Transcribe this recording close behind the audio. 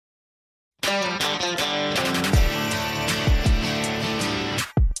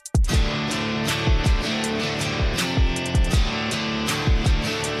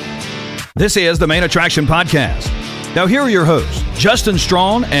This is the Main Attraction Podcast. Now here are your hosts, Justin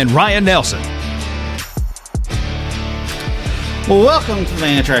Strawn and Ryan Nelson. Well, welcome to the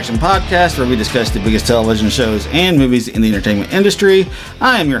Main Attraction Podcast, where we discuss the biggest television shows and movies in the entertainment industry.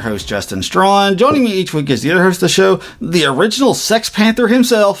 I am your host, Justin Strawn. Joining me each week is the other host of the show, the original Sex Panther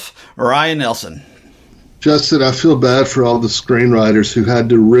himself, Ryan Nelson. Justin, I feel bad for all the screenwriters who had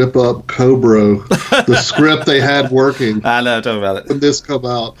to rip up Cobra, the script they had working. I know, tell me about it. When this come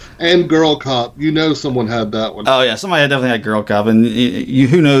out. And Girl Cop. You know someone had that one. Oh, yeah, somebody definitely had Girl Cop. And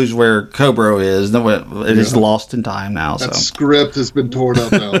who knows where Cobra is. It is lost in time now. That script has been torn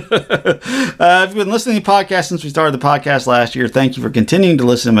up now. If you've been listening to the podcast since we started the podcast last year, thank you for continuing to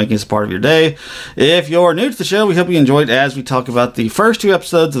listen and making us a part of your day. If you're new to the show, we hope you enjoyed as we talk about the first two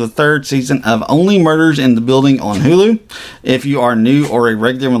episodes of the third season of Only Murders in the Building on Hulu. If you are new or a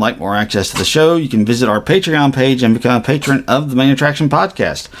regular and would like more access to the show, you can visit our Patreon page and become a patron of the Main Attraction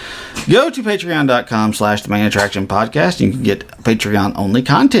Podcast. Go to patreon.com/the Main Attraction Podcast. You can get Patreon only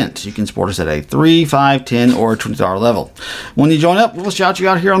content. You can support us at a $3, $5, $10, or $20 level. When you join up, we'll shout you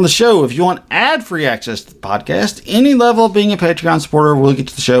out here on the show. If you want ad-free access to the podcast, any level of being a Patreon supporter will get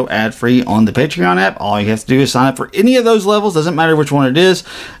you the show ad-free on the Patreon app. All you have to do is sign up for any of those levels, doesn't matter which one it is,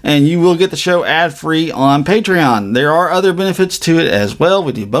 and you will get the show ad-free on Patreon. There are other benefits to it as well.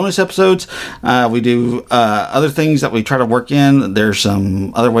 We do bonus episodes. We do other things that we try to work in. There's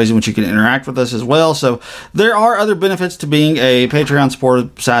some other ways in which you can interact with us as well. So there are other benefits to being a Patreon supporter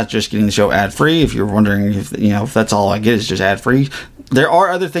besides just getting the show ad-free. If you're wondering if that's all I get is just ad-free, there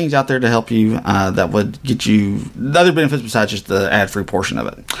are other things out there to help you that would get you other benefits besides just the ad-free portion of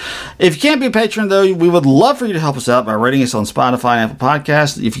it. If you can't be a patron, though, we would love for you to help us out by rating us on Spotify and Apple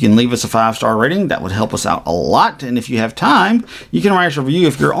Podcasts. If you can leave us a 5-star rating, that would help us out a lot. And if you have time, you can write us a review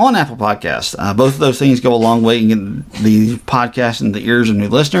if you're on Apple Podcasts. Both of those things go a long way in getting the podcast in the ears of new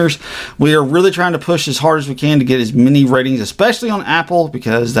listeners. We are really trying to push as hard as we can to get as many ratings, especially on Apple,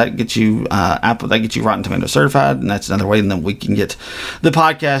 because that gets you Rotten Tomatoes certified, and that's another way that we can get the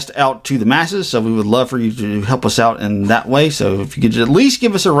podcast out to the masses. So we would love for you to help us out in that way. So if you could at least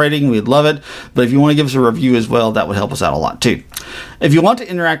give us a rating, we'd love it. But if you want to give us a review as well, that would help us out a lot too. If you want to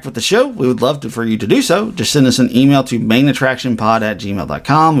interact with the show, we would love for you to do so. Just send us an email to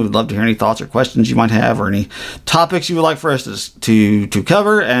mainattractionpod@gmail.com. We would love to hear any thoughts or questions you might have, or any topics you would like for us to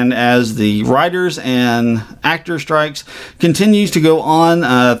cover. And as the writers and actor strikes continues to go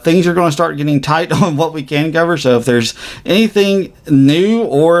on, things are going to start getting tight on what we can cover. So if there's anything new,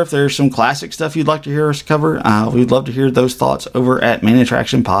 or if there's some classic stuff you'd like to hear us cover, we'd love to hear those thoughts over at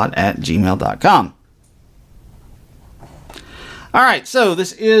mainattractionpod@gmail.com. All right, so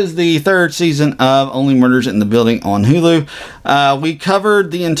this is the third season of Only Murders in the Building on Hulu. We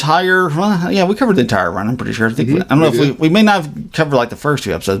covered the entire run. I'm pretty sure. I don't know if we may not have covered like the first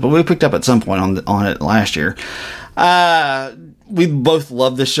two episodes, but we picked up at some point on it last year. We both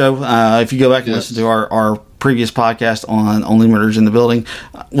love this show. If you go back and listen to our previous podcast on Only Murders in the Building,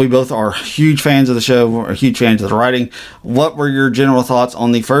 we both are huge fans of the show. We're huge fans of the writing. What were your general thoughts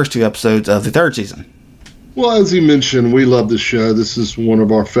on the first two episodes of the third season? Well, as you mentioned, we love the show. This is one of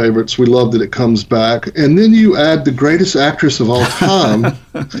our favorites. We love that it comes back. And then you add the greatest actress of all time.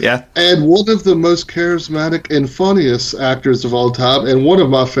 Yeah. And one of the most charismatic and funniest actors of all time. And one of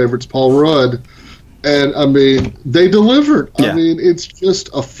my favorites, Paul Rudd. And, I mean, they delivered. Yeah. I mean, it's just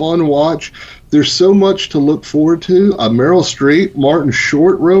a fun watch. There's so much to look forward to. A Meryl Streep, Martin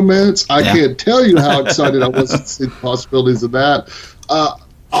Short romance. I can't tell you how excited I was to see the possibilities of that. I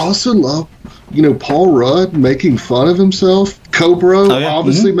also love, Paul Rudd making fun of himself. Cobra,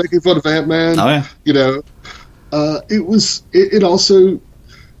 obviously making fun of Ant-Man. Oh, yeah. It also,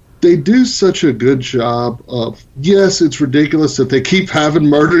 they do such a good job of, yes, it's ridiculous that they keep having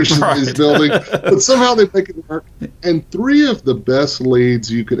murders in these buildings, but somehow they make it work. And three of the best leads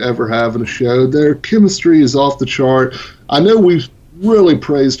you could ever have in a show. Their chemistry is off the chart. I know we've really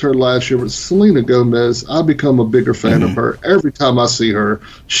praised her last year, but Selena Gomez, I've become a bigger fan of her. Every time I see her,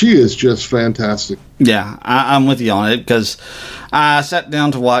 she is just fantastic. Yeah, I'm with you on it, because I sat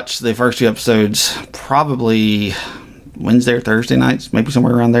down to watch the first two episodes probably Wednesday or Thursday nights, maybe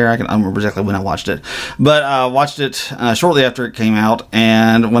somewhere around there. I don't remember exactly when I watched it, but I watched it shortly after it came out.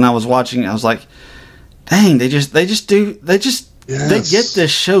 And when I was watching, I was like, dang, they get this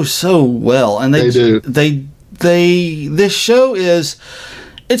show so well. And they do. This show it's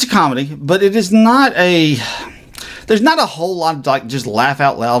a comedy, but it is not there's not a whole lot of like just laugh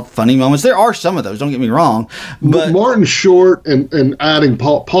out loud funny moments. There are some of those, don't get me wrong, but Martin Short and adding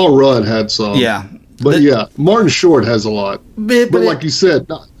Paul Rudd had some. Yeah. But Martin Short has a lot. But like you said,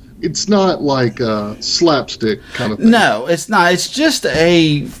 it's not like a slapstick kind of thing. No, it's not. It's just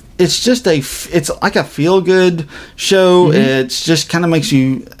it's just it's like a feel good show. It's just kind of makes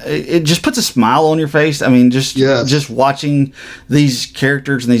you, it just puts a smile on your face. I mean, just watching these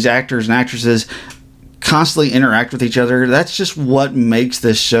characters and these actors and actresses constantly interact with each other. That's just what makes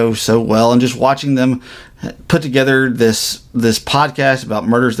this show so well. And just watching them put together this podcast about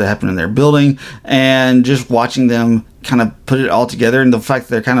murders that happen in their building, and just watching them kind of put it all together, and the fact that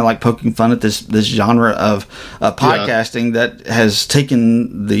they're kind of like poking fun at this genre of podcasting that has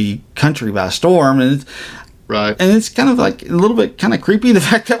taken the country by storm. And right. And it's kind of like a little bit kind of creepy, the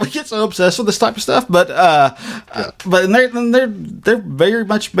fact that we get so obsessed with this type of stuff. But they're very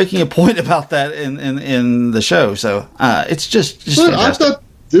much making a point about that in the show. So it's just but fantastic. I thought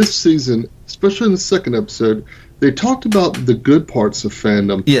this season, especially in the second episode, they talked about the good parts of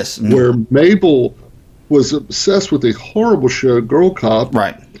fandom. Yes. Mm-hmm. Where Mabel was obsessed with a horrible show, Girl Cop.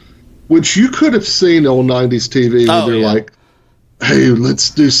 Right. Which you could have seen on 90s TV where they're like, hey,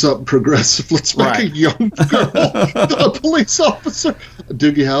 let's do something progressive. Let's make a young girl a police officer.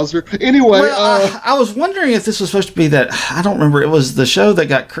 Doogie Howser. Anyway. Well, I was wondering if this was supposed to be that. I don't remember. It was the show that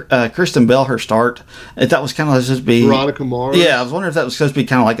got Kristen Bell her start. If that was kind of supposed to be. Veronica Mars. Yeah, I was wondering if that was supposed to be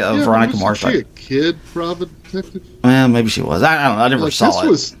kind of like a Veronica Mars start. Was she a kid private detective? Well, maybe she was. I don't know. I never saw it. This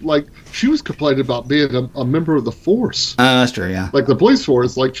was like, she was complaining about being a member of the force. That's true, yeah. Like the police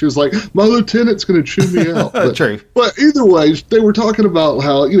force. Like, she was like, my lieutenant's going to chew me out. But, true. But either way, they were talking about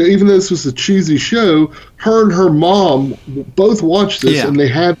how, even though this was a cheesy show, her and her mom both watched this and they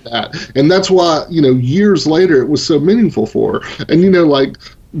had that. And that's why, years later, it was so meaningful for her. And, like,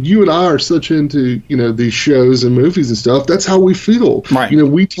 you and I are such into, these shows and movies and stuff. That's how we feel. Right.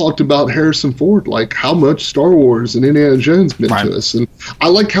 We talked about Harrison Ford, like how much Star Wars and Indiana Jones meant to us. And I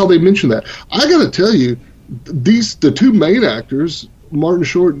like how they mentioned that. I got to tell you, the two main actors, Martin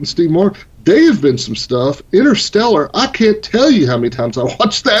Short and Steve Martin, they have been some stuff. Interstellar, I can't tell you how many times I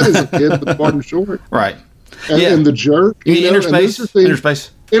watched that as a kid with Martin Short. Right. And The Jerk. Interspace?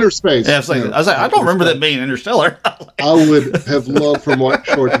 Interspace. Yeah, I was like, I don't remember that being Interstellar. I would have loved for Martin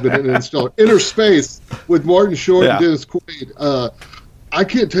Short to have been in Interstellar. Interspace with Martin Short and Dennis Quaid. I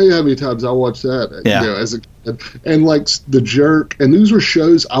can't tell you how many times I watched that as a kid. And like The Jerk. And these were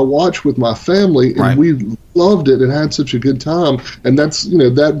shows I watched with my family, and we loved it and had such a good time. And that's,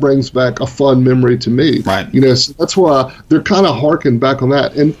 that brings back a fun memory to me. Right. So that's why they're kind of harking back on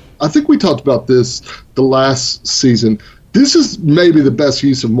that. And I think we talked about this the last season. This is maybe the best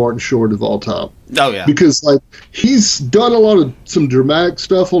use of Martin Short of all time. Oh, yeah. Because, like, he's done a lot of some dramatic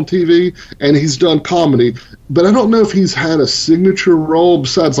stuff on TV, and he's done comedy. But I don't know if he's had a signature role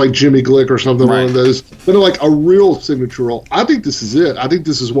besides, like, Jimmy Glick or something, one of those. But, like, a real signature role. I think this is it. I think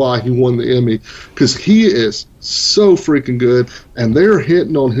this is why he won the Emmy. Because he is so freaking good, and they're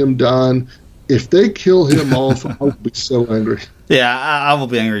hitting on him dying. If they kill him off, I would be so angry. Yeah, I will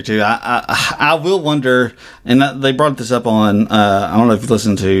be angry too. I will wonder, and they brought this up on, I don't know if you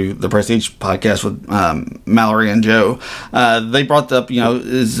listened to the Prestige podcast with Mallory and Joe. They brought up,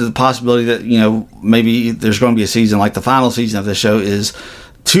 is the possibility that, maybe there's going to be a season, like the final season of the show is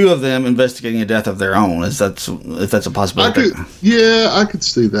two of them investigating a death of their own. If that's a possibility. I could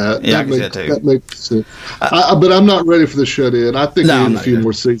see that. Yeah, I can see that too. That makes sense. But I'm not ready for the show to end. I think we need a few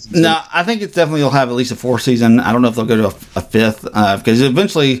more seasons. No, I think it definitely will have at least a fourth season. I don't know if they'll go to a fifth, because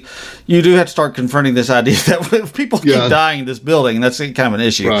eventually you do have to start confronting this idea that people keep dying in this building. That's kind of an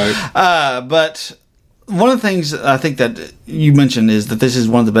issue. Right. But one of the things I think that you mentioned is that this is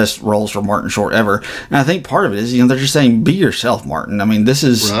one of the best roles for Martin Short ever. And I think part of it is, they're just saying, be yourself, Martin. I mean, this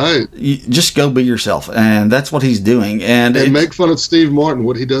is, just go be yourself. And that's what he's doing. And make fun of Steve Martin,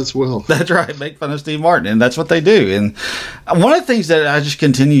 what he does well. That's right. Make fun of Steve Martin. And that's what they do. And one of the things that I just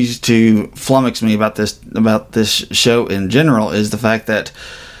continues to flummox me about this show in general is the fact that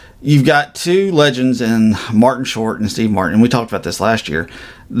you've got two legends in Martin Short and Steve Martin. And we talked about this last year.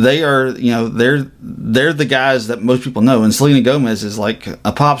 They are, they're the guys that most people know. And Selena Gomez is like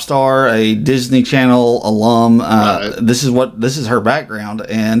a pop star, a Disney Channel alum. This is her background.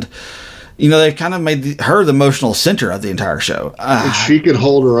 And, they've kind of made her the emotional center of the entire show. And she can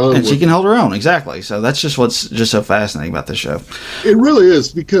hold her own. And she can hold her own, exactly. So that's just what's just so fascinating about this show. It really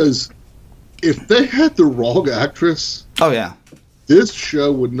is, because if they had the wrong actress... Oh, yeah. This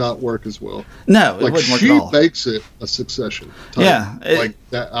show would not work as well. No, it wouldn't work at all. She makes it a Succession type, like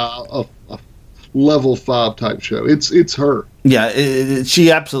that, a level 5 type show. It's her. Yeah, she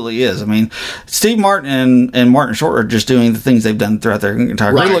absolutely is. I mean, Steve Martin and Martin Short are just doing the things they've done throughout their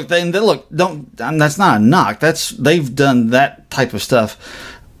entire career. That's not a knock. They've done that type of stuff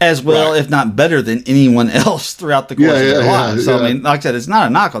as well, if not better than anyone else throughout the course of their lives. So, I mean, like I said, it's not a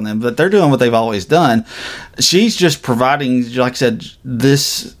knock on them, but they're doing what they've always done. She's just providing, like I said,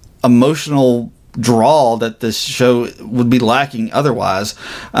 this emotional draw that this show would be lacking otherwise.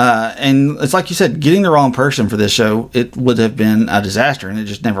 And it's like you said, getting the wrong person for this show, it would have been a disaster, and it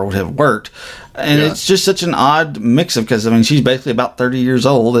just never would have worked. And it's just such an odd mix of, because I mean, she's basically about 30 years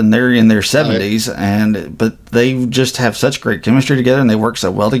old and they're in their 70s, but they just have such great chemistry together and they work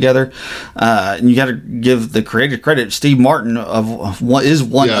so well together. And you got to give the creator credit. Steve Martin is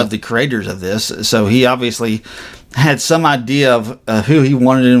one of the creators of this, so he obviously had some idea of who he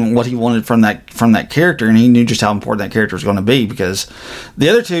wanted and what he wanted from that character, and he knew just how important that character was going to be, because the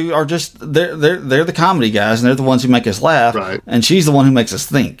other two are just they're the comedy guys, and they're the ones who make us laugh, and she's the one who makes us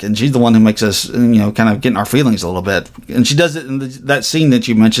think, and she's the one who makes us kind of getting our feelings a little bit, and she does it in that scene that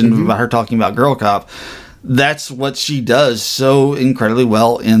you mentioned about her talking about Girl Cop. That's what she does so incredibly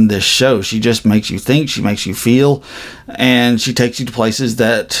well in this show. She just makes you think, she makes you feel, and she takes you to places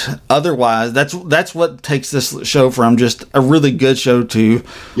that otherwise, that's what takes this show from just a really good show to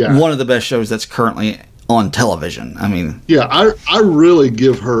one of the best shows that's currently on television. I mean, I really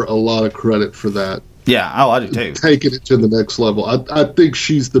give her a lot of credit for that. Yeah, I do too. Taking it to the next level. I think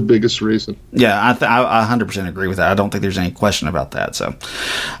she's the biggest reason. Yeah, I 100% agree with that. I don't think there's any question about that. So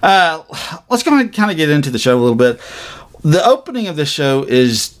let's go ahead and kind of get into the show a little bit. The opening of this show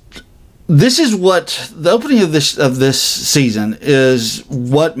the opening of this season is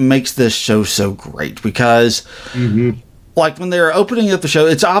what makes this show so great, because like when they're opening up the show,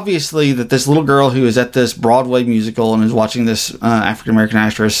 it's obviously that this little girl who is at this Broadway musical and is watching this African American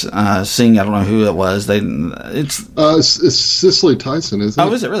actress sing. I don't know who it was. It's Cicely Tyson, isn't it?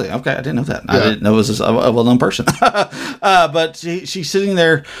 Oh, is it really? Okay, I didn't know that. Yeah. I didn't know it was a well-known person. But she's sitting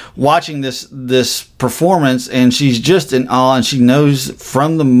there watching this performance, and she's just in awe, and she knows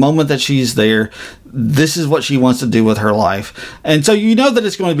from the moment that she's there, this is what she wants to do with her life. And so you know that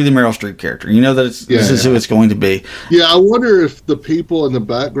it's going to be the Meryl Streep character. You know that this is who it's going to be. Yeah, I wonder if the people in the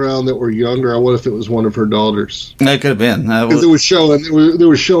background that were younger, I wonder if it was one of her daughters. It could have been. Because it was showing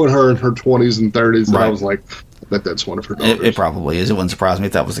her in her 20s and 30s, and I was like, I bet that's one of her daughters. It probably is. It wouldn't surprise me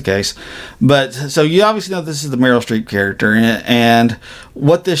if that was the case. But so you obviously know this is the Meryl Streep character, and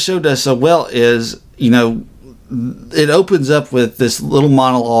what this show does so well is, it opens up with this little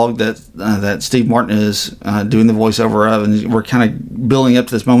monologue that Steve Martin is doing the voiceover of, and we're kind of building up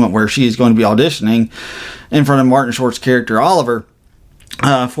to this moment where she is going to be auditioning in front of Martin Short's character Oliver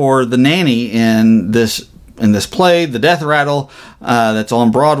for the nanny in this play, The Death Rattle, that's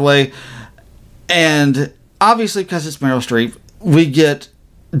on Broadway. And obviously, because it's Meryl Streep, we get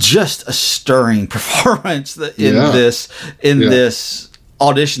just a stirring performance in this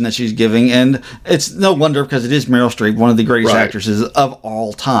audition that she's giving, and it's no wonder, because it is Meryl Streep, one of the greatest actresses of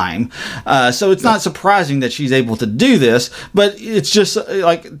all time. So it's not surprising that she's able to do this, but it's just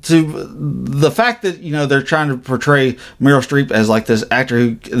like the fact that they're trying to portray Meryl Streep as like this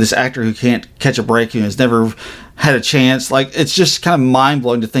actor who can't catch a break, who has never had a chance. Like, it's just kind of mind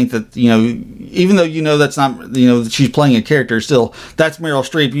blowing to think that even though that's not she's playing a character, still that's Meryl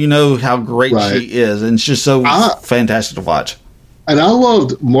Streep. You know how great she is, and it's just so fantastic to watch. And I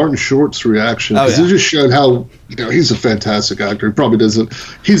loved Martin Short's reaction, because it just showed how he's a fantastic actor. He probably doesn't.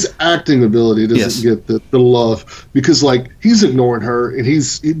 His acting ability doesn't get the love, because he's ignoring her, and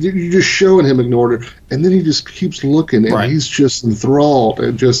you're just showing him ignoring her, and then he just keeps looking, and he's just enthralled,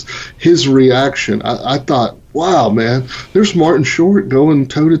 and just his reaction. I thought, wow, man, there's Martin Short going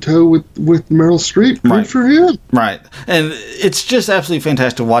toe to toe with Meryl Streep. Good for him. Right, and it's just absolutely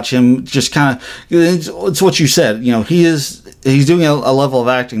fantastic to watch him. Just kind of, it's what you said. He's doing a level of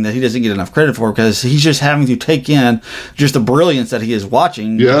acting that he doesn't get enough credit for, because he's just having to take in just the brilliance that he is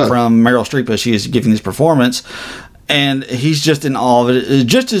watching from Meryl Streep as she is giving this performance. And he's just in awe of it,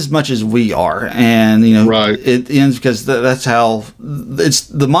 just as much as we are. And, it ends because that's how it's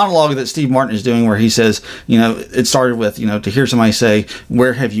the monologue that Steve Martin is doing, where he says, it started with, to hear somebody say,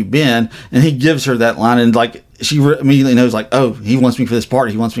 "Where have you been?" And he gives her that line, and she immediately knows, oh, he wants me for this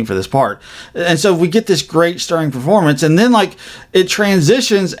part. He wants me for this part. And so we get this great stirring performance. And then it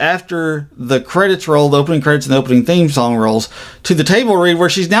transitions after the credits roll, the opening credits and the opening theme song rolls, to the table read,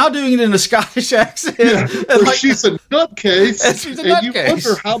 where she's now doing it in a Scottish accent. Yeah, she's a nutcase. And you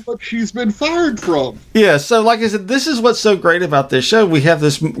wonder how much she's been fired from. Yeah. So like I said, this is what's so great about this show. We have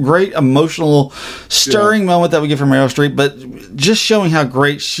this great emotional stirring moment that we get from Meryl Streep, but just showing how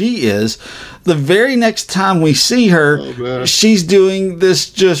great she is. The very next time we we see her, she's doing this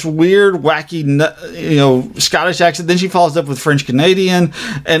just weird, wacky, Scottish accent. Then she follows up with French Canadian,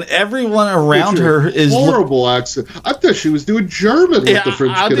 and everyone around her is horrible accent. I thought she was doing German with the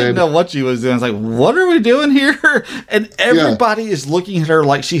French Canadian. I didn't know what she was doing. I was like, what are we doing here? And everybody is looking at her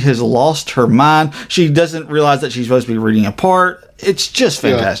like she has lost her mind. She doesn't realize that she's supposed to be reading a part. It's just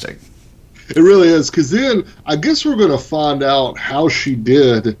fantastic. It really is, because then I guess we're going to find out how she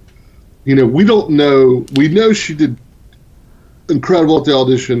did. We don't know. We know she did incredible at the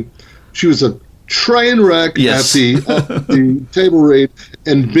audition. She was a train wreck at the table read,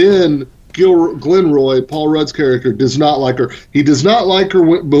 and Glenroy, Paul Rudd's character, does not like her. He does not like her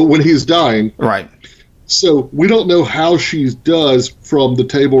when he's dying. Right. So we don't know how she does from the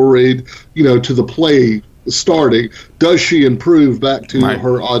table read, to the play starting. Does she improve back to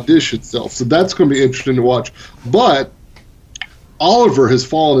her audition self? So that's going to be interesting to watch. But Oliver has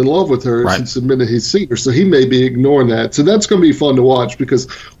fallen in love with her since the minute he's seen her, so he may be ignoring that. So that's going to be fun to watch, because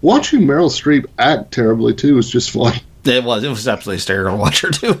watching Meryl Streep act terribly too is just fun. It was absolutely hysterical to watch her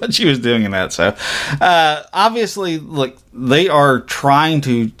do what she was doing in that. So obviously, look, they are trying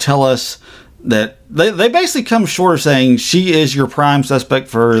to tell us that they basically come short of saying she is your prime suspect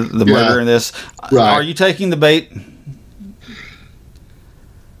for the murder in this. Right. Are you taking the bait?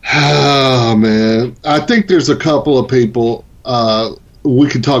 Oh, man. I think there's a couple of people. We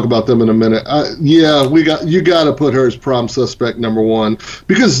can talk about them in a minute. You got to put her as prime suspect number one,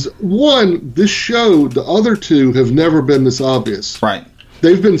 because one, this show, the other two have never been this obvious. Right.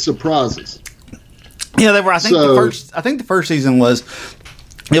 They've been surprises. Yeah, they were. I think the first season was.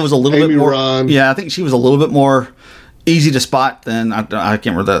 It was a little bit more. Ron. Yeah, I think she was a little bit more easy to spot than I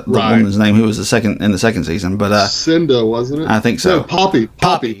can't remember the woman's name who was in the second season, but Cinda, wasn't it? I think so. No, Poppy.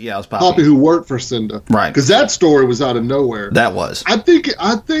 Yeah, it was Poppy. Poppy, who worked for Cinda. Right. Because that story was out of nowhere. That was. I think it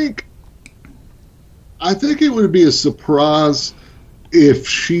would be a surprise if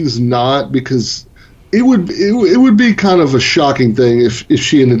she's not, because it would be kind of a shocking thing if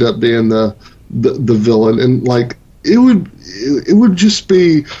she ended up being the villain, and like it would just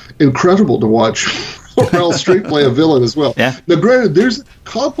be incredible to watch Meryl Streep play a villain as well. Yeah. Now, granted, there's a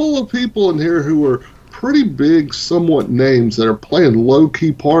couple of people in here who are pretty big, somewhat names that are playing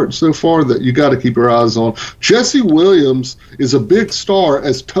low-key parts so far that you got to keep your eyes on. Jesse Williams is a big star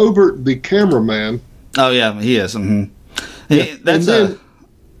as Tobert the cameraman. Oh yeah, he is. Mm-hmm.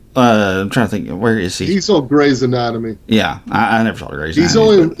 I'm trying to think. Where is he? He's on Grey's Anatomy. Yeah, I never saw Grey's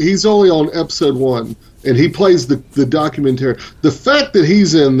Anatomy. He's only on episode 1. And he plays the documentary. The fact that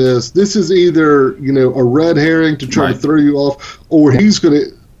he's in this is either, a red herring to try to throw you off, or he's going to.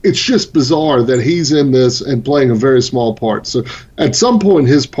 It's just bizarre that he's in this and playing a very small part. So at some point,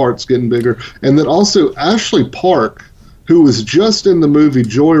 his part's getting bigger. And then also Ashley Park, who was just in the movie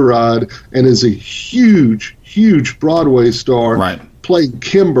Joyride and is a huge, huge Broadway star, playing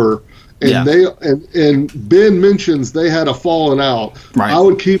Kimber. And and Ben mentions they had a falling out. Right. I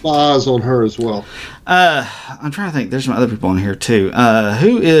would keep my eyes on her as well. I'm trying to think. There's some other people in here too.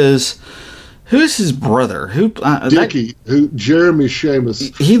 Who is his brother? Dickie, Jeremy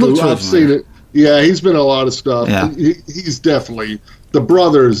Shamus. He looks really I've seen it. Yeah, he's been in a lot of stuff. Yeah. He's definitely. The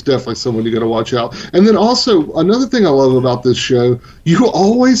brother is definitely someone you got to watch out. And then also, another thing I love about this show, you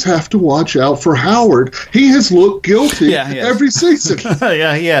always have to watch out for Howard. He has looked guilty every season.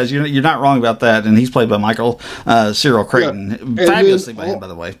 Yeah, he has. You're not wrong about that. And he's played by Michael Cyril Creighton. Yeah. Fabulously by him, by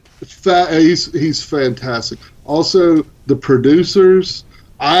the way. He's fantastic. Also, the producers.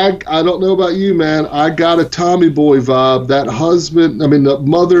 I don't know about you, man. I got a Tommy Boy vibe. That husband, the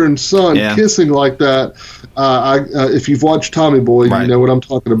mother and son kissing like that. If you've watched Tommy Boy, you know what I'm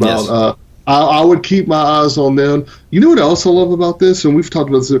talking about. Yes. I would keep my eyes on them. You know what else I love about this? And we've talked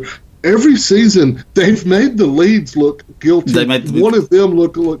about this. Every season, they've made the leads look guilty. One of them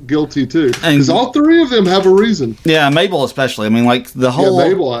look guilty too, because all three of them have a reason. Yeah, Mabel especially. The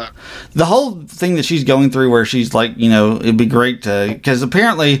whole thing that she's going through, where she's like, it'd be great to, because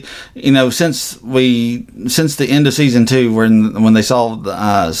apparently, since the end of season 2, when they solved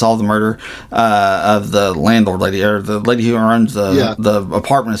the murder of the landlord lady, or the lady who runs the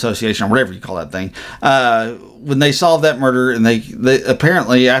apartment association, or whatever you call that thing. When they solved that murder, and they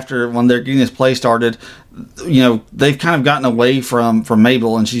apparently, after when they're getting this play started, they've kind of gotten away from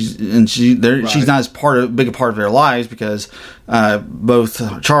Mabel, and she's not as big a part of their lives, because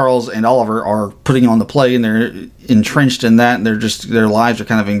both Charles and Oliver are putting on the play, and they're entrenched in that, and their lives are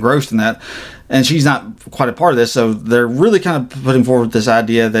kind of engrossed in that. And she's not quite a part of this, so they're really kind of putting forward this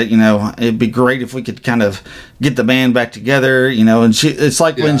idea that, it'd be great if we could kind of get the band back together, and it's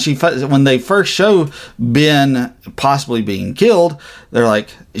like when they first show Ben possibly being killed,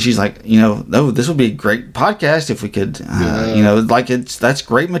 she's like, this would be a great great podcast if we could, that's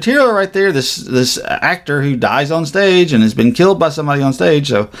great material right there. This actor who dies on stage and has been killed by somebody on stage.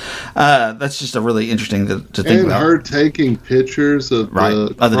 So that's just a really interesting to think and about. And her taking pictures of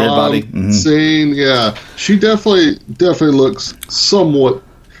the dead body scene. Yeah, she definitely looks somewhat,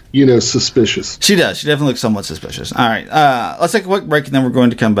 suspicious. She does. She definitely looks somewhat suspicious. All right, let's take a quick break, and then we're going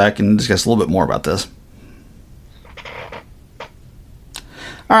to come back and discuss a little bit more about this.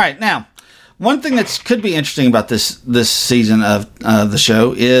 All right, now, one thing that could be interesting about this season of the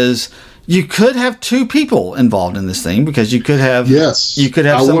show is you could have two people involved in this thing, because you could have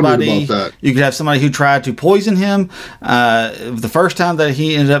somebody who tried to poison him. The first time that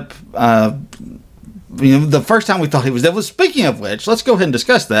he ended up, the first time we thought he was dead. Well, speaking of which, let's go ahead and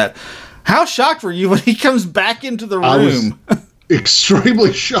discuss that. How shocked were you when he comes back into the room? I was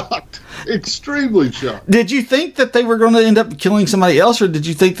extremely shocked. Extremely shocked. Did you think that they were going to end up killing somebody else, or did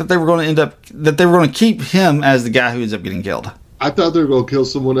you think that they were going to keep him as the guy who ends up getting killed? I thought they were going to kill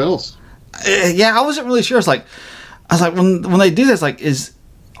someone else. Yeah, I wasn't really sure. I was like, when they do this,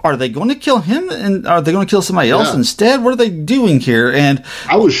 are they going to kill him, and are they going to kill somebody else instead? What are they doing here? And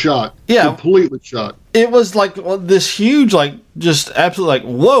I was shocked. Yeah, completely shocked. It was this huge, just absolutely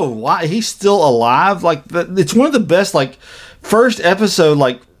whoa! Why he's still alive? It's one of the best first episode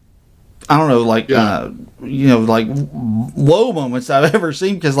I don't know, low moments I've ever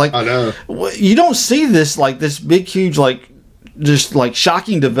seen, because I know you don't see this this big huge just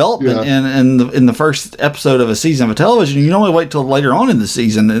shocking development in the first episode of a season of television. You normally wait till later on in the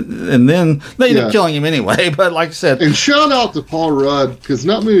season, and then they end up killing him anyway. But like I said, and shout out to Paul Rudd, because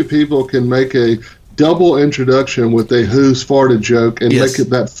not many people can make a double introduction with a who's farted joke and make it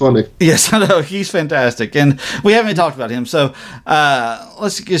that funny. Yes, I know. He's fantastic. And we haven't talked about him. So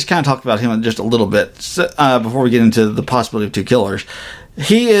let's just kind of talk about him just a little bit before we get into the possibility of two killers.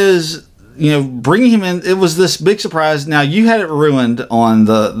 He is, bringing him in. It was this big surprise. Now, you had it ruined on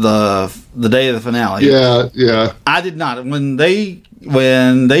the day of the finale. Yeah. I did not. When they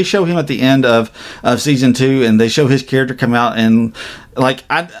show him at the end of season 2, and they show his character come out, and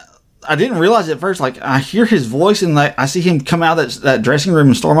I didn't realize at first, I hear his voice and I see him come out of that dressing room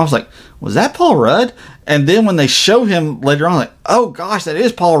and storm. I was like, was that Paul Rudd? And then when they show him later on, oh gosh, that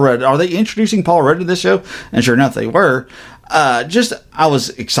is Paul Rudd. Are they introducing Paul Rudd to this show? And sure enough, they were. I was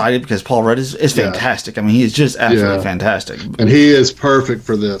excited because Paul Rudd is fantastic. I mean, he is just absolutely fantastic. And he is perfect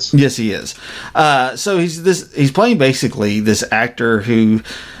for this. Yes, he is. So he's playing basically this actor who,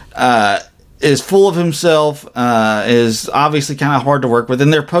 is full of himself, is obviously kind of hard to work with,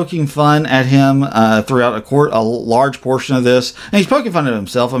 and they're poking fun at him throughout a large portion of this. And he's poking fun at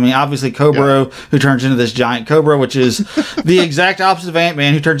himself. I mean, obviously Cobra, who turns into this giant cobra, which is the exact opposite of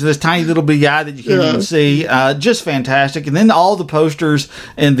Ant-Man, who turns into this tiny little bitty guy that you can't even see. Just fantastic. And then all the posters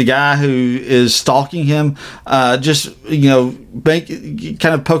and the guy who is stalking him, just kind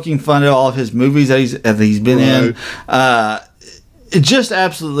of poking fun at all of his movies that he's been in. Just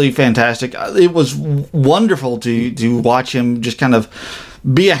absolutely fantastic. It was wonderful to watch him just kind of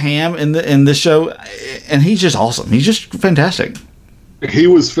be a ham in this show, and he's just awesome. He's just fantastic. He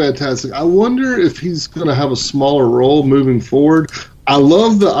was fantastic. I wonder if he's going to have a smaller role moving forward. I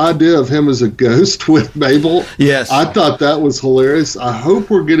love the idea of him as a ghost with Mabel. Yes. I thought that was hilarious. I hope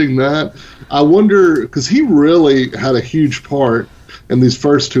we're getting that. I wonder, because he really had a huge part in these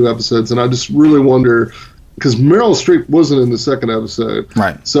first 2 episodes, and I just really wonder, because Meryl Streep wasn't in the second episode.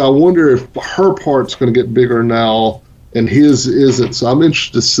 Right. So I wonder if her part's going to get bigger now and his isn't. So I'm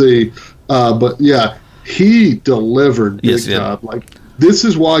interested to see. But yeah, he delivered big time. This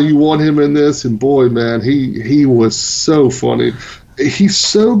is why you want him in this. And boy, man, he was so funny. He's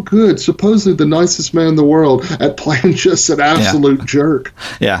so good. Supposedly the nicest man in the world at playing just an absolute jerk.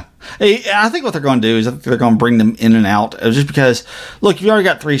 Yeah. I think what they're going to do is they're going to bring them in and out, just because, look, you've already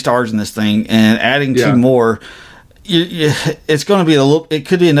got 3 stars in this thing, and adding 2 more, it's going to be it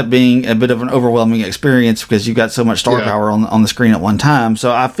could end up being a bit of an overwhelming experience, because you've got so much star power on the screen at one time.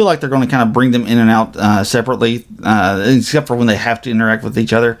 So I feel like they're going to kind of bring them in and out separately, except for when they have to interact with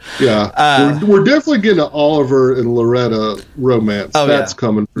each other. Yeah. We're definitely getting an Oliver and Loretta romance. That's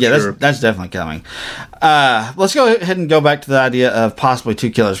coming for sure. That's definitely coming. Let's go ahead and go back to the idea of possibly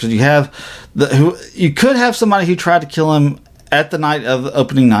 2 killers, because you could have somebody who tried to kill him at the night of the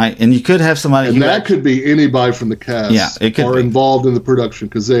opening night, and you could have somebody, and that could be anybody from the cast, it could be involved in the production,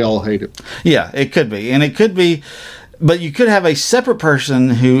 because they all hate it. Yeah, it could be, and it could be, but you could have a separate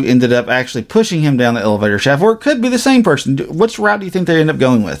person who ended up actually pushing him down the elevator shaft, or it could be the same person. Which route do you think they end up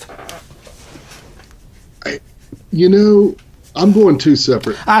going with? I'm going 2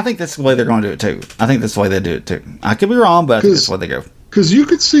 separate. I think that's the way they're going to do it too. I think that's the way they do it too. I could be wrong, but I think that's the way they go. Because you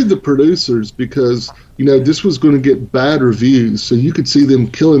could see the producers, because this was going to get bad reviews, so you could see them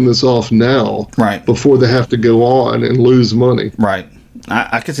killing this off now, right, before they have to go on and lose money. Right.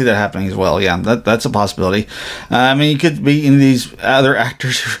 I could see that happening as well. Yeah, that's a possibility. I mean, you could be in these other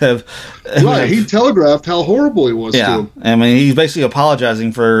actors who have. Right, he telegraphed how horrible he was to him. I mean, he's basically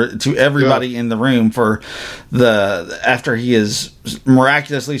apologizing to everybody in the room for after he has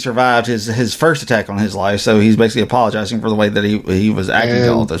miraculously survived his first attack on his life. So he's basically apologizing for the way that he was acting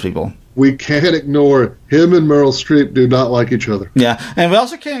to all of those people. We can't ignore him and Meryl Streep do not like each other. Yeah, and we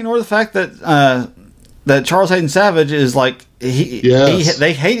also can't ignore the fact that that Charles Hayden Savage is like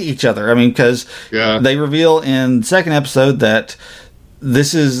they hate each other. I mean, because they reveal in the second episode that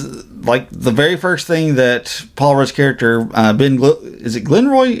this is like the very first thing that Paul Rudd's character is it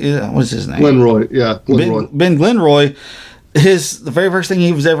Glenroy? What's his name? Glenroy, yeah, Glenroy. Ben Glenroy. The very first thing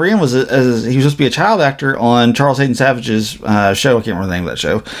he was ever in was he was supposed to be a child actor on Charles Hayden Savage's show. I can't remember the name of that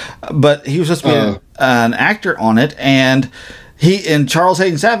show, but he was supposed to be an actor on it, and Charles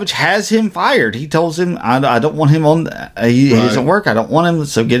Hayden Savage has him fired. He tells him, I don't want him on, he doesn't work, I don't want him,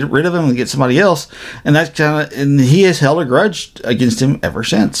 so get rid of him and get somebody else. And that's and he has held a grudge against him ever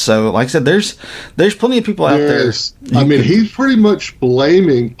since. So, like I said, there's plenty of people out there. I mean, he's pretty much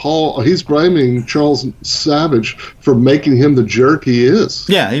blaming Charles Savage for making him the jerk he is.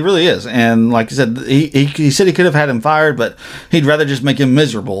 Yeah, he really is. And like I said, he said he could have had him fired, but he'd rather just make him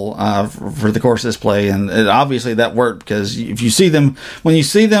miserable for the course of this play. And obviously that worked, because if you see them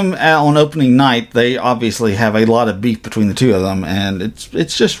on opening night, they obviously have a lot of beef between the two of them, and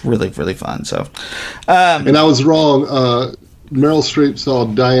it's just really, really fun. So, and I was wrong. Meryl Streep saw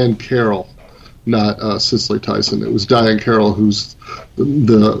Diane Carroll, not Cicely Tyson. It was Diane Carroll who's in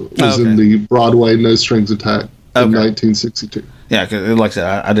the Broadway No Strings Attack in 1962. Yeah, because like I said,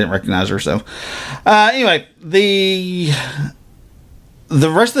 I didn't recognize her. So, anyway, the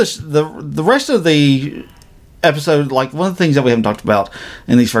rest of the episode, like one of the things that we haven't talked about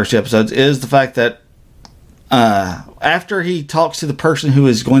in these first two episodes is the fact that after he talks to the person who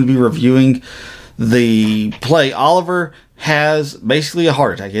is going to be reviewing the play, Oliver has basically a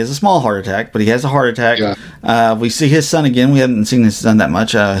heart attack. He has a small heart attack, but he has a heart attack. Yeah. We see his son again. We haven't seen his son that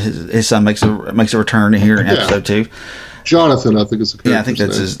much. His son makes a return here in episode 2. Jonathan, I think is the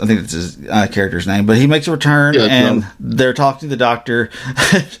character's I think that's his character's name. But he makes a return, and they're talking to the doctor,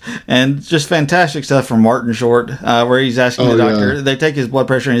 and just fantastic stuff from Martin Short, where he's asking the doctor. Yeah. They take his blood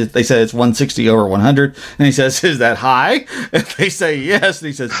pressure, and they say it's 160 over 100, and he says, "Is that high?" And they say yes, and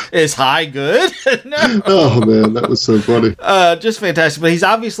he says, "Is high good?" No. Oh man, that was so funny. Just fantastic. But he's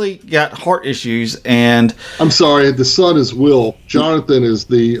obviously got heart issues, and I'm sorry, the son is Will. Jonathan is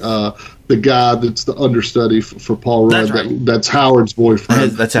the guy that's the understudy for Paul Rudd. That's right. That's Howard's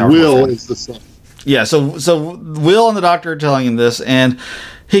boyfriend. That's Howard's Will boyfriend. Is the son. Yeah, so Will and the doctor are telling him this, and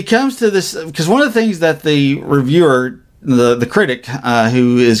he comes to this because one of the things that the reviewer, the critic,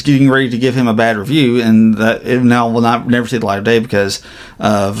 who is getting ready to give him a bad review, and that it now will never see the light of day because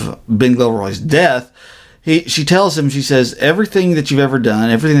of Ben Gilroy's death. She tells him, she says, everything that you've ever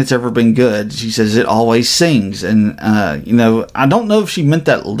done, everything that's ever been good, she says, it always sings. And, I don't know if she meant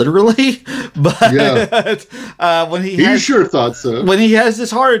that literally, but when he sure thought so. When he has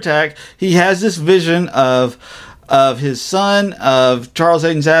this heart attack, he has this vision of his son, of Charles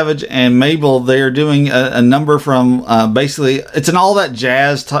Hayden Savage and Mabel. They are doing a number from basically, it's an All That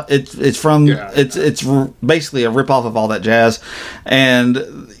Jazz. It's basically a ripoff of All That Jazz.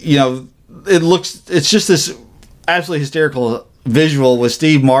 And, it's just this absolutely hysterical visual with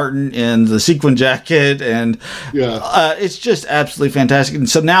Steve Martin in the sequin jacket, and it's just absolutely fantastic. And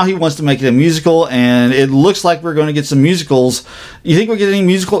so now he wants to make it a musical, and it looks like we're going to get some musicals. You think we'll get any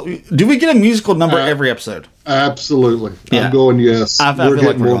musical? Do we get a musical number every episode? Absolutely. Yeah. I'm going yes. I feel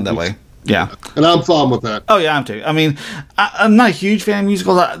like we're going that way. Yeah. And I'm fine with that. Oh, yeah, I'm too. I mean, I'm not a huge fan of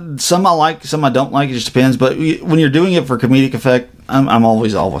musicals. Some I like, some I don't like. It just depends. But when you're doing it for comedic effect, I'm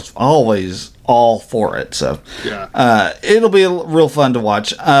always all for it. So it'll be real fun to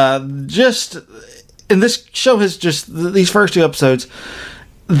watch. And this show has these first two episodes,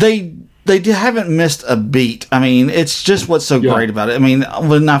 they haven't missed a beat. I mean, it's just what's so great about it. I mean,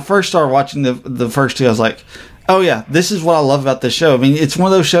 when I first started watching the first two, I was like, oh yeah, this is what I love about this show. I mean, it's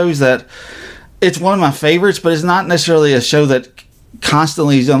one of those shows that it's one of my favorites, but it's not necessarily a show that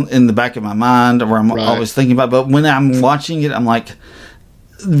constantly is in the back of my mind or I'm always thinking about. But when I'm watching it, I'm like,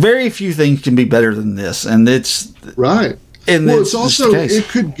 very few things can be better than this, and it's right. And it's also it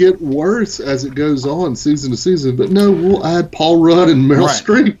could get worse as it goes on season to season. But no, we'll add Paul Rudd and Meryl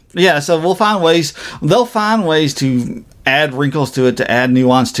Streep. Yeah, so we'll find ways. They'll find ways to add wrinkles to it, to add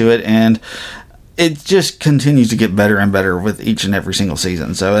nuance to it, and it just continues to get better and better with each and every single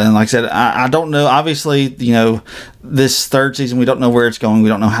season. So, and like I said, I don't know. Obviously, this third season, we don't know where it's going. We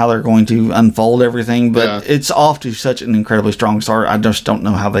don't know how they're going to unfold everything, but it's off to such an incredibly strong start. I just don't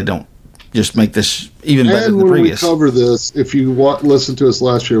know how they don't just make this even better than the previous. And when we cover this, if you listen to us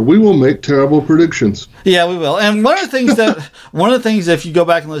last year, we will make terrible predictions. Yeah, we will. And one of the things if you go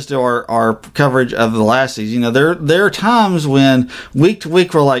back and listen to our coverage of the last season, there are times when week to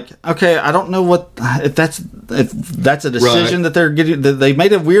week we're like, okay, I don't know if that's a decision that they're getting, that they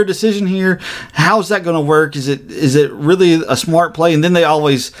made a weird decision here. How's that going to work? Is it really a smart play? And then they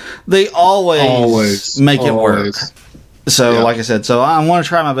always make it work. So, like I said, I want to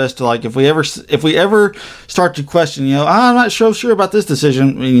try my best to, like, if we ever start to question, I'm not so sure about this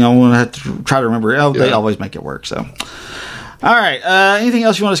decision, we'll have to try to remember, they always make it work. So, all right. Anything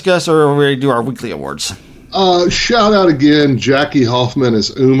else you want to discuss, or are we ready to do our weekly awards? Shout out again, Jackie Hoffman as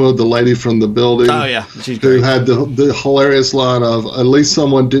Uma, the lady from The Building. Oh, yeah. She's great. Who had the hilarious line of, at least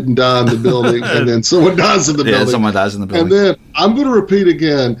someone didn't die in the building, and then someone dies in the building. Yeah, someone dies in the building. And then, I'm going to repeat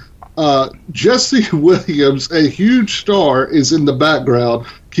again, Jesse Williams, a huge star, is in the background.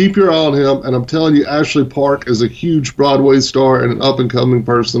 Keep your eye on him. And I'm telling you, Ashley Park is a huge Broadway star and an up-and-coming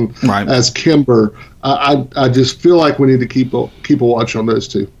person as Kimber. I just feel like we need to keep a watch on those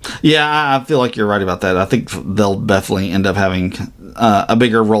two. Yeah, I feel like you're right about that. I think they'll definitely end up having a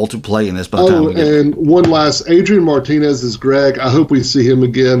bigger role to play in this by the time we get and one last, Adrian Martinez is Greg. I hope we see him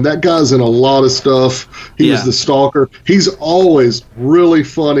again. That guy's in a lot of stuff. He was the stalker. He's always really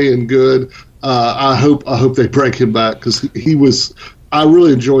funny and good. I hope they break him back, because he was. I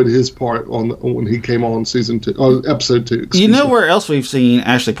really enjoyed his part when he came on episode 2. You know where else we've seen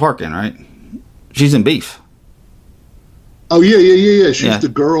Ashley Park in, right? She's in Beef. Oh yeah. She's the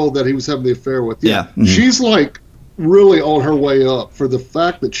girl that he was having the affair with. Yeah. Mm-hmm. She's like really on her way up. For the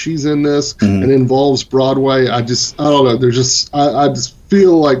fact that she's in this and involves Broadway, I don't know. I just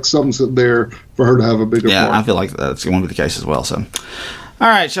feel like something's there for her to have a bigger part. Yeah, I feel like that's going to be the case as well. So, all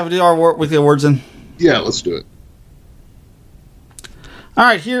right, shall we do our weekly awards then? Yeah, let's do it. All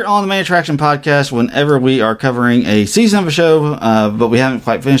right, here on the Main Attraction Podcast, whenever we are covering a season of a show, but we haven't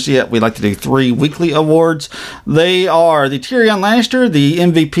quite finished yet, we like to do 3 weekly awards. They are the Tyrion Lannister, the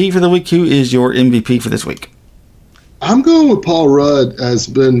MVP for the week. Who is your MVP for this week? I'm going with Paul Rudd as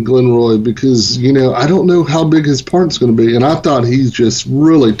Ben Glenroy, because, I don't know how big his part's going to be, and I thought he just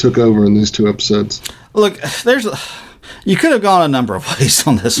really took over in these 2 episodes. Look, you could have gone a number of ways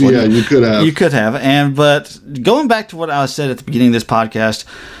on this one. Yeah, you could have. You could have. But going back to what I said at the beginning of this podcast,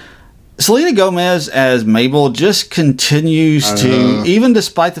 Selena Gomez as Mabel just continues to, even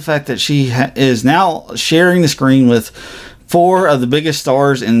despite the fact that she is now sharing the screen with 4 of the biggest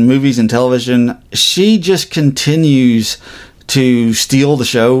stars in movies and television, she just continues to steal the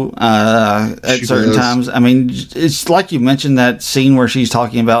show at certain times. I mean, it's like you mentioned that scene where she's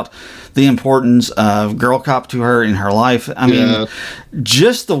talking about the importance of Girl Cop to her in her life. I mean,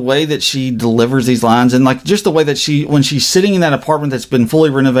 just the way that she delivers these lines, and like just the way that when she's sitting in that apartment that's been fully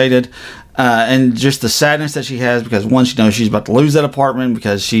renovated, and just the sadness that she has because one, she knows she's about to lose that apartment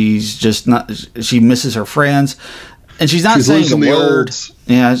because she misses her friends. And she's not saying a word.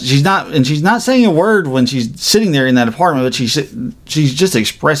 Yeah, she's not saying a word when she's sitting there in that apartment, but she's just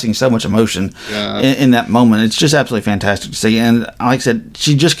expressing so much emotion in that moment. It's just absolutely fantastic to see. And like I said,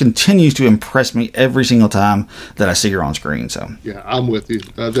 she just continues to impress me every single time that I see her on screen. So yeah, I'm with you.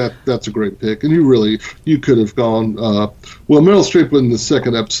 That's a great pick. And you could have gone. Meryl Streep in the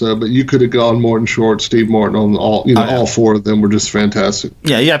second episode, but you could have gone Morton Short, Steve Martin on all 4 of them were just fantastic.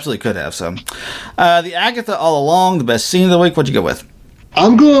 Yeah, you absolutely could have. So the Agatha All Along, the best scene of the week. What'd you go with?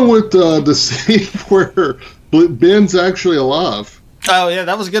 I'm going with the scene where Ben's actually alive. Oh, yeah,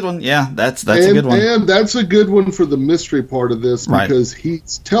 that was a good one. Yeah, that's a good one. And that's a good one for the mystery part of this, because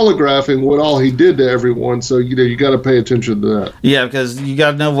he's telegraphing what all he did to everyone, so you got to pay attention to that. Yeah, because you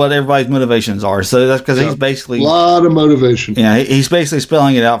got to know what everybody's motivations are. So that's because he's basically... A lot of motivation. Yeah, he's basically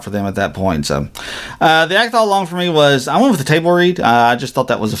spelling it out for them at that point. So the act all along for me was... I went with the table read. I just thought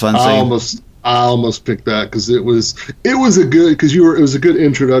that was a fun scene. I almost picked that because it was a good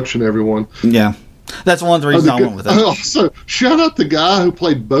introduction to everyone. Yeah. That's one of the reasons I went with it. Also, shout out the guy who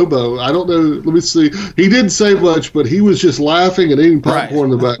played Bobo. I don't know. Let me see. He didn't say much, but he was just laughing and eating popcorn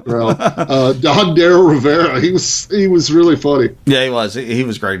in the background. Don Darryl Rivera. He was really funny. Yeah, he was. He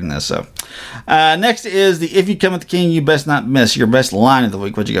was great in this. So, next is the "If You Come with the King, You Best Not Miss." Your best line of the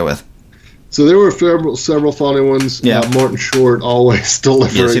week. What'd you go with? So there were several funny ones. Yeah. Morton Short always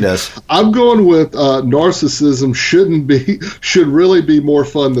delivering. Yes, he does. I'm going with narcissism should really be more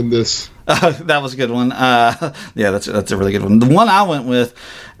fun than this. That was a good one. Yeah, that's a really good one. The one I went with,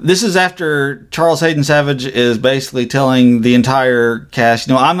 this is after Charles Hayden Savage is basically telling the entire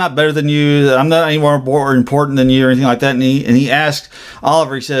cast, I'm not better than you. I'm not any more important than you or anything like that. And he asks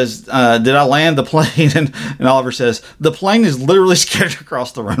Oliver, he says, did I land the plane? And Oliver says, the plane is literally scattered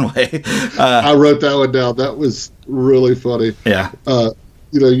across the runway. I wrote that one down. That was really funny. Yeah.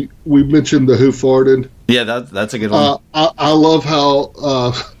 We mentioned the Who Farted. Yeah, that's a good one. I love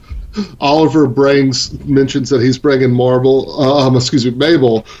how Oliver mentions that he's bringing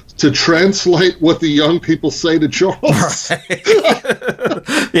Mabel to translate what the young people say to Charles. Right.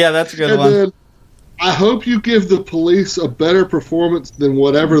 Yeah, that's a good one. Then, I hope you give the police a better performance than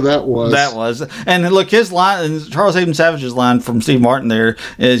whatever that was. That was. And look, his line, and Charles Hayden Savage's line from Steve Martin there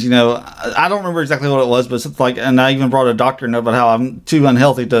is, I don't remember exactly what it was, but it's like, and I even brought a doctor note about how I'm too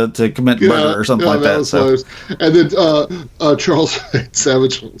unhealthy to commit murder or something like that. Was hilarious. And then Charles Hayden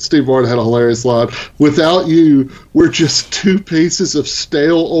Savage, Steve Martin had a hilarious line. Without you, we're just two pieces of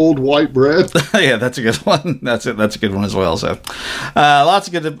stale old white bread. Yeah, that's a good one. That's a good one as well. So, lots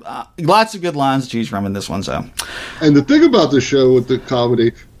of good lines to choose from in this one. So, and the thing about the show with the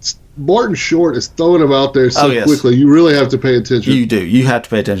comedy, Martin Short is throwing them out there so quickly. You really have to pay attention. You do. You have to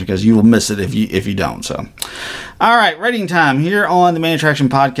pay attention because you will miss it if you don't. So, all right, rating time here on the Main Attraction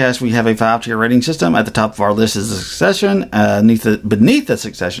Podcast. We have a 5-tier rating system. At the top of our list is the Succession. Beneath the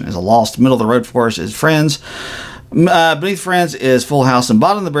Succession is a Lost. Middle of the road for us is Friends. Beneath Friends is Full House, and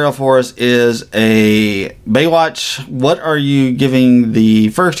bottom of the barrel for us is a Baywatch. What are you giving the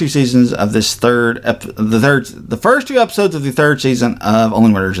first two seasons of this the first two episodes of the third season of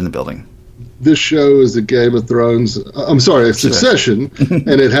Only Murders in the Building? This show is a Game of Thrones. I'm sorry, a Succession, and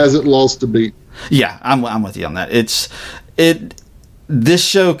it hasn't lost a beat. Yeah, I'm with you on that. This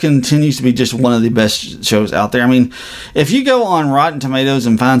show continues to be just one of the best shows out there. I mean, if you go on Rotten Tomatoes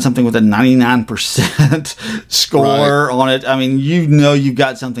and find something with a 99% score on it, I mean, you've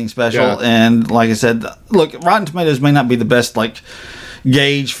got something special. Yeah. And like I said, look, Rotten Tomatoes may not be the best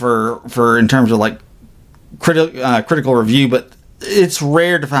gauge for in terms of critical review, but it's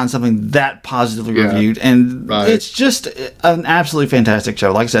rare to find something that positively reviewed, and it's just an absolutely fantastic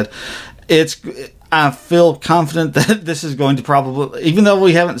show. Like I said, I feel confident that this is going to probably, even though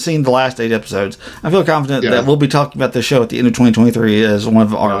we haven't seen the last 8 episodes, I feel confident that we'll be talking about this show at the end of 2023 as one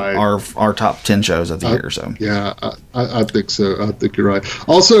of our top 10 shows of the year. So yeah, I think so. I think you're right.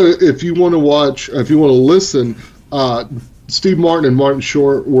 Also, if you want to listen, Steve Martin and Martin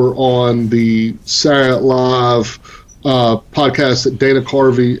Short were on the Saturday Night Live podcast that Dana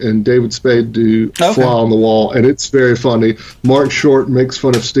Carvey and David Spade do, Fly on the Wall, and it's very funny. Martin Short makes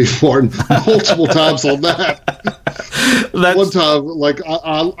fun of Steve Martin multiple times on that. One time,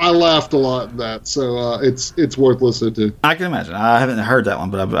 I laughed a lot in that, so it's worth listening to. I can imagine. I haven't heard that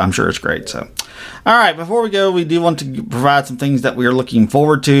one, but I'm sure it's great. So, all right, before we go, we do want to provide some things that we are looking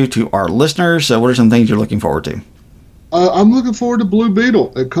forward to our listeners. So, what are some things you're looking forward to? I'm looking forward to Blue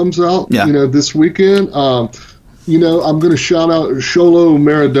Beetle. It comes out, this weekend. I'm going to shout out Xolo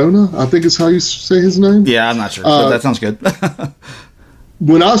Maradona. I think is how you say his name. Yeah, I'm not sure. But that sounds good.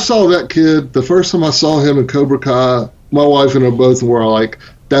 When I saw that kid, the first time I saw him in Cobra Kai, my wife and I both were like,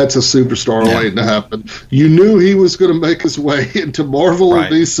 that's a superstar waiting to happen. You knew he was going to make his way into Marvel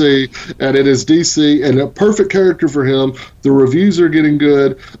and DC, and it is DC, and a perfect character for him. The reviews are getting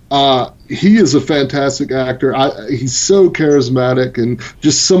good. He is a fantastic actor. He's so charismatic and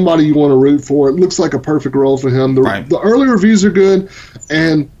just somebody you want to root for. It looks like a perfect role for him. The early reviews are good,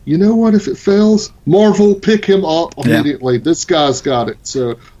 and you know what? If it fails, Marvel, pick him up immediately. This guy's got it.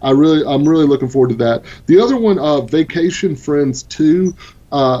 So I'm really looking forward to that. The other one, Vacation Friends 2.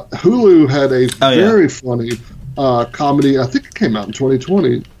 Hulu had a very funny comedy. I think it came out in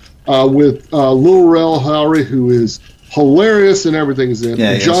 2020 with Lil Rel Howery, who is hilarious and everything is in.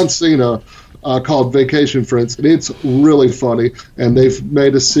 And John Cena, called Vacation Friends, and it's really funny. And they've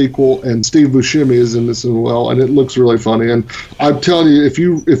made a sequel, and Steve Buscemi is in this as well, and it looks really funny. And I'm telling you,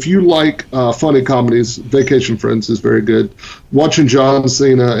 if you like funny comedies, Vacation Friends is very good. Watching John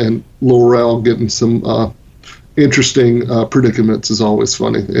Cena and Lil Rel getting some interesting predicaments is always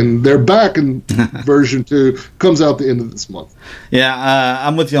funny, and they're back in version 2. Comes out the end of this month.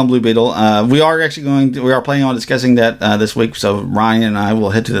 I'm with you on Blue Beetle. We are planning on discussing that this week, so Ryan and I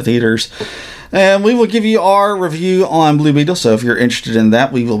will head to the theaters And we will give you our review on Blue Beetle. So if you're interested in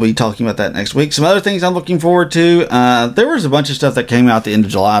that, we will be talking about that next week. Some other things I'm looking forward to. There was a bunch of stuff that came out at the end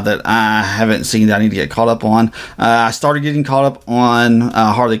of July that I haven't seen that I need to get caught up on. I started getting caught up on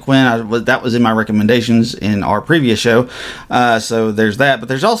Harley Quinn. That was in my recommendations in our previous show. So there's that. But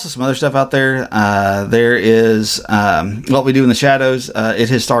there's also some other stuff out there. There is What We Do in the Shadows. It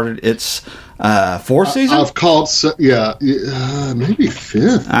has started its fourth season? I've caught, maybe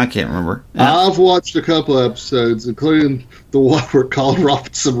fifth. I can't remember. I've watched a couple episodes, including the one where Colin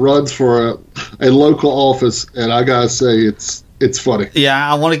Robinson runs for a local office, and I gotta say, it's funny.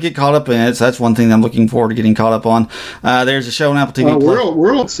 Yeah, I want to get caught up in it, so that's one thing I'm looking forward to getting caught up on. There's a show on Apple TV.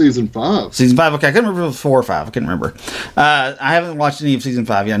 We're on season 5. Season 5, okay. I couldn't remember if it was 4 or 5. I couldn't remember. I haven't watched any of season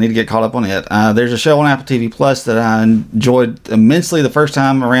 5 yet. I need to get caught up on it. There's a show on Apple TV Plus that I enjoyed immensely the first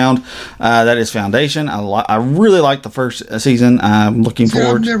time around. That is Foundation. I really liked the first season. I'm looking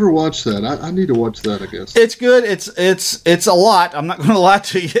forward. I've never watched that. I need to watch that, I guess. It's good. It's a lot. I'm not going to lie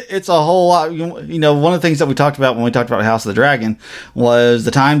to you. It's a whole lot. You know, one of the things that we talked about when we talked about House of the Dragon was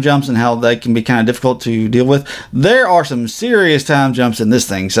the time jumps and how they can be kind of difficult to deal with. There are some serious time jumps in this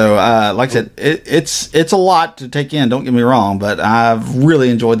thing. So, like I said, it's a lot to take in. Don't get me wrong, but I've really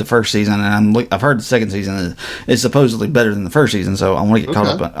enjoyed the first season, and I've heard the second season is supposedly better than the first season. So I want to get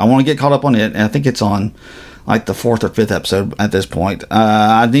caught up. I want to get caught up on it, and I think it's on like the 4th or 5th episode at this point.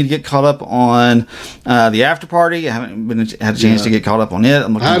 I need to get caught up on the After Party. I haven't had a chance to get caught up on it.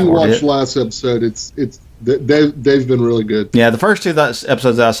 I'm looking I haven't forward watched to it. last episode. They've been really good. Yeah, the first 2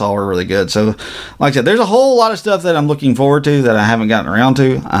 episodes that I saw were really good. So, like I said, there's a whole lot of stuff that I'm looking forward to that I haven't gotten around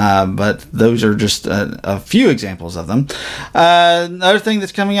to, but those are just a few examples of them. Another thing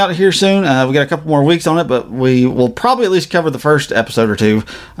that's coming out here soon, we got a couple more weeks on it, but we will probably at least cover the first episode or 2,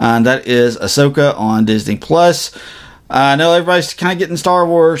 and that is Ahsoka on Disney+. I know everybody's kind of getting Star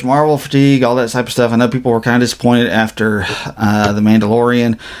Wars, Marvel fatigue, all that type of stuff. I know people were kind of disappointed after The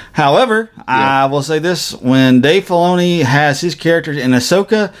Mandalorian. However, I will say this. When Dave Filoni has his characters, and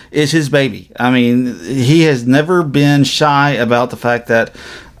Ahsoka is his baby. I mean, he has never been shy about the fact that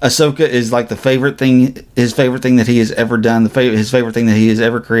Ahsoka is like his favorite thing that he has ever done, his favorite thing that he has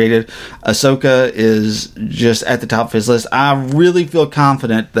ever created. Ahsoka is just at the top of his list. I really feel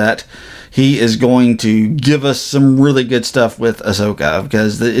confident that he is going to give us some really good stuff with Ahsoka,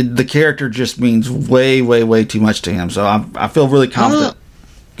 because the character just means way, way, way too much to him. So I feel really confident.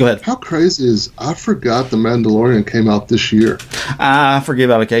 Go ahead. How crazy is, I forgot The Mandalorian came out this year. I forget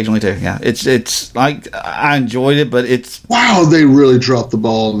about it occasionally too. Yeah, it's like I enjoyed it, but it's wow, they really dropped the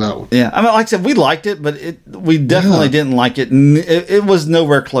ball on that one. Yeah, I mean, like I said, we liked it, but we definitely didn't like it. It was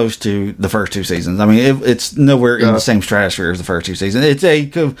nowhere close to the first 2 seasons. I mean, it's nowhere in the same stratosphere as the first 2 seasons.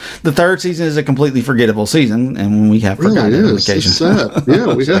 The third season is a completely forgettable season, and we have forgotten it on occasion. It's sad.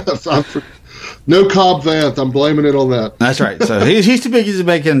 Yeah, we have. No Cobb Vanth. I'm blaming it on that. That's right. So he's too big to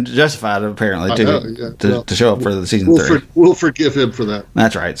make him justified, apparently, to show up for the season 3. We'll forgive him for that.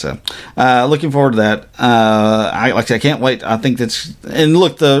 That's right. So looking forward to that. I can't wait. I think and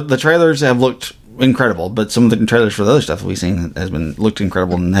look, the trailers have looked incredible, but some of the trailers for the other stuff we've seen looked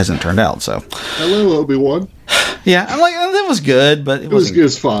incredible and hasn't turned out. So hello, Obi-Wan. Yeah, I'm like, that was good, but it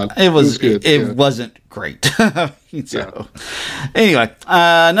was fun. It was good. It wasn't great. Anyway,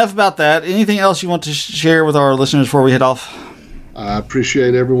 enough about that. Anything else you want to share with our listeners before we head off? I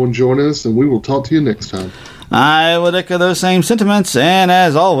appreciate everyone joining us, and we will talk to you next time. I would echo those same sentiments, and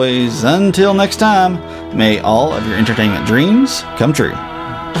as always, until next time, may all of your entertainment dreams come true.